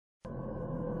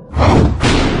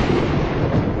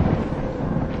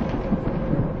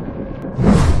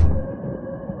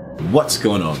What's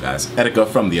going on, guys? Etika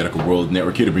from the Etika World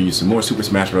Network here to bring you some more Super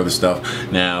Smash Bros.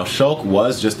 Stuff. Now, Shulk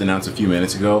was just announced a few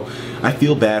minutes ago. I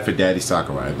feel bad for Daddy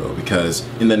Sakurai though, because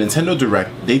in the Nintendo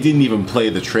Direct, they didn't even play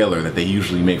the trailer that they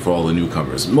usually make for all the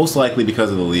newcomers. Most likely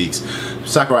because of the leaks.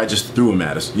 Sakurai just threw him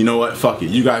at us. You know what? Fuck it.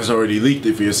 You guys already leaked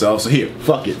it for yourselves, so here,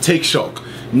 fuck it. Take Shulk.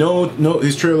 No,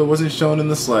 his trailer wasn't shown in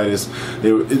the slightest. They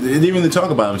didn't even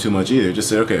talk about him too much either. Just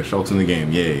said, okay, Shulk's in the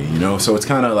game, yay, you know? So it's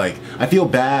kind of like, I feel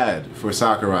bad for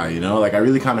Sakurai, you know? Like, I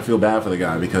really kind of feel bad for the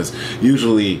guy because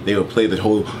usually they would play the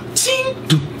whole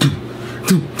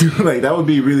like, that would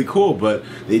be really cool, but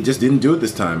they just didn't do it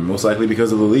this time, most likely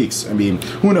because of the leaks. I mean,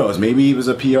 who knows? Maybe it was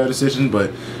a PR decision,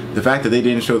 but the fact that they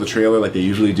didn't show the trailer like they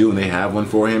usually do and they have one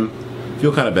for him,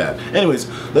 feel kind of bad. Anyways,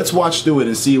 let's watch through it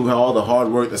and see how all the hard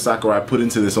work that Sakurai put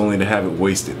into this only to have it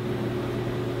wasted.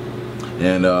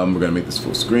 And we're gonna make this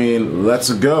full screen.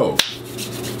 Let's go.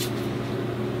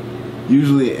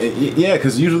 Usually, yeah,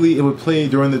 because usually it would play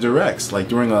during the directs, like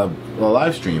during a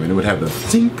live stream, and it would have the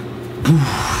tink,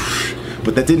 boosh.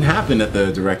 But that didn't happen at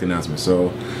the direct announcement,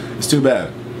 so it's too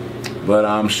bad. But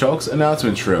Shulk's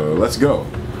announcement trailer. Let's go.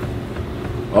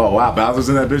 Oh wow, Bowser's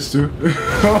in that bitch too.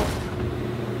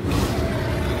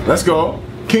 Let's go.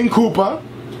 King Koopa.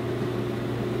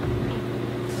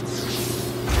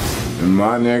 And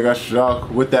my nigga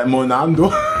Shulk with that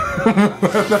Monado.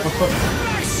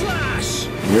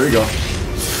 Here we go.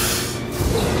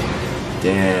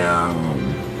 Damn.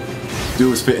 Dude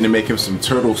was fitting to make him some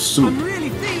turtle soup. I'm really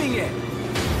feeling it.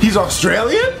 He's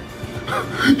Australian?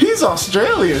 He's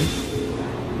Australian.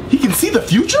 He can see the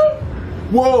future?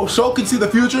 Whoa, Shulk can see the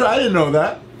future? I didn't know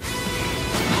that.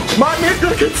 My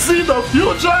nigga can see the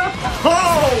future?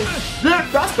 Oh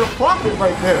shit, that's the prophet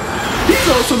right there. He's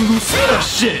on some Lucina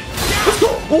shit. Let's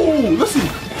go. Ooh, let's see.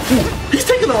 Ooh, he's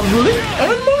taking on Link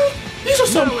and Mo? These are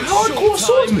some hardcore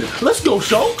swordsmen. Let's go,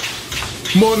 Shulk.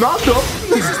 Monado.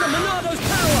 This is the Monado's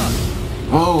power.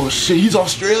 Oh shit, he's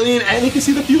Australian and he can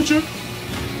see the future?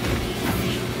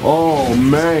 Oh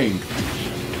man.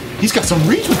 He's got some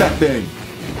reach with that thing.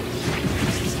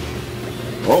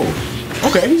 Oh,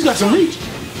 okay, he's got some reach.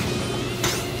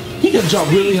 He can jump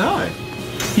really high.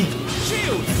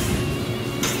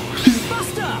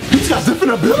 He's got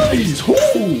different abilities.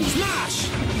 Ooh. Smash.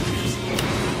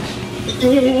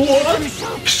 What?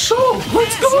 Shulk,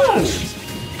 let's go.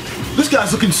 This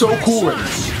guy's looking so cool right now.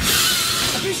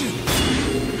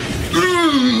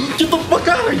 Get the fuck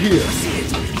out of here.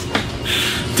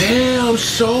 Damn,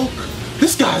 Shulk.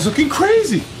 This guy's looking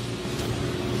crazy.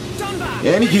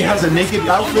 And he has a naked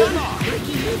outfit.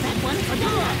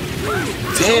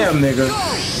 Damn, nigga.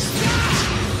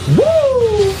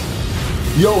 Woo!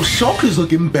 Yo, Shulk is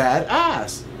looking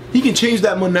badass. He can change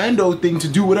that Monado thing to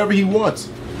do whatever he wants.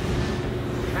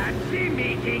 Fancy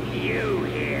meeting you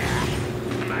here,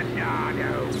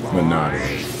 Monado. Monado.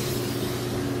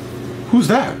 Who's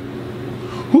that?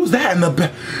 Who's that in the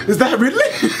back? Is that really?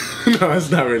 No, it's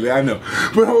not really, I know.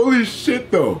 But holy shit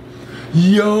though.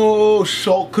 Yo,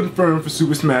 Shulk confirmed for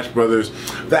Super Smash Bros.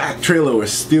 That trailer was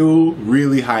still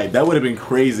really hyped. That would have been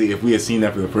crazy if we had seen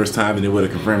that for the first time and it would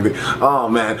have confirmed it. Oh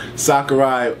man,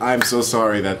 Sakurai, I'm so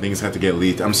sorry that things had to get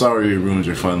leaked. I'm sorry we ruined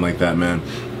your fun like that, man.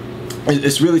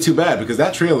 It's really too bad because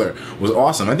that trailer was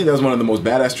awesome. I think that was one of the most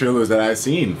badass trailers that I've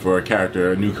seen for a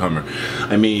character, a newcomer.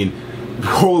 I mean,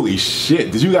 holy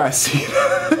shit, did you guys see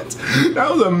that?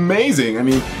 That was amazing. I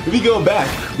mean, if you go back,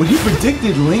 when he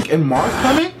predicted Link and Marth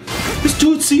coming, this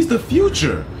dude sees the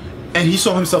future. And he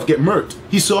saw himself get murked.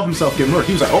 He saw himself get murked.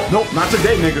 He was like, oh, nope, not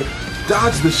today, nigga.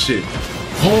 Dodge the shit.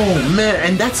 Oh, man,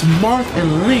 and that's Marth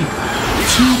and Link.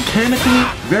 Two canonically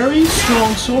very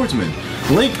strong swordsmen.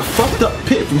 Link fucked up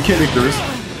Pit from Kid Icarus.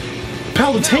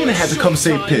 Palutena had to come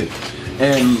save Pit.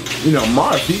 And, you know,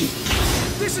 Marth,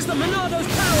 This is the Monado's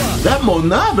power. that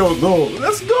Monado, though.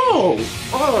 Let's go.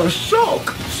 Oh, Shulk.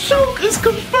 Shulk is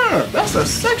confirmed. That's a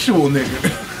sexual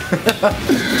nigga.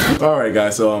 Alright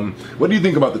guys, so what do you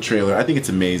think about the trailer? I think it's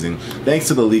amazing. Thanks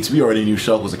to the leaks, we already knew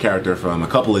Shulk was a character from a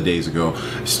couple of days ago.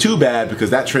 It's too bad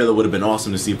because that trailer would have been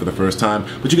awesome to see for the first time.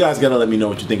 But you guys gotta let me know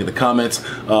what you think in the comments.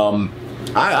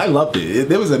 I loved it.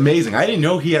 It was amazing. I didn't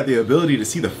know he had the ability to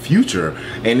see the future.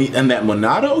 And that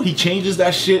Monado, he changes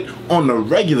that shit on the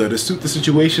regular to suit the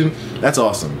situation. That's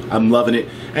awesome. I'm loving it.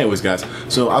 Anyways, guys,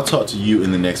 so I'll talk to you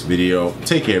in the next video.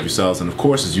 Take care of yourselves. And of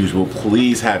course, as usual,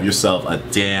 please have yourself a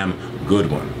damn good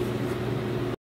one.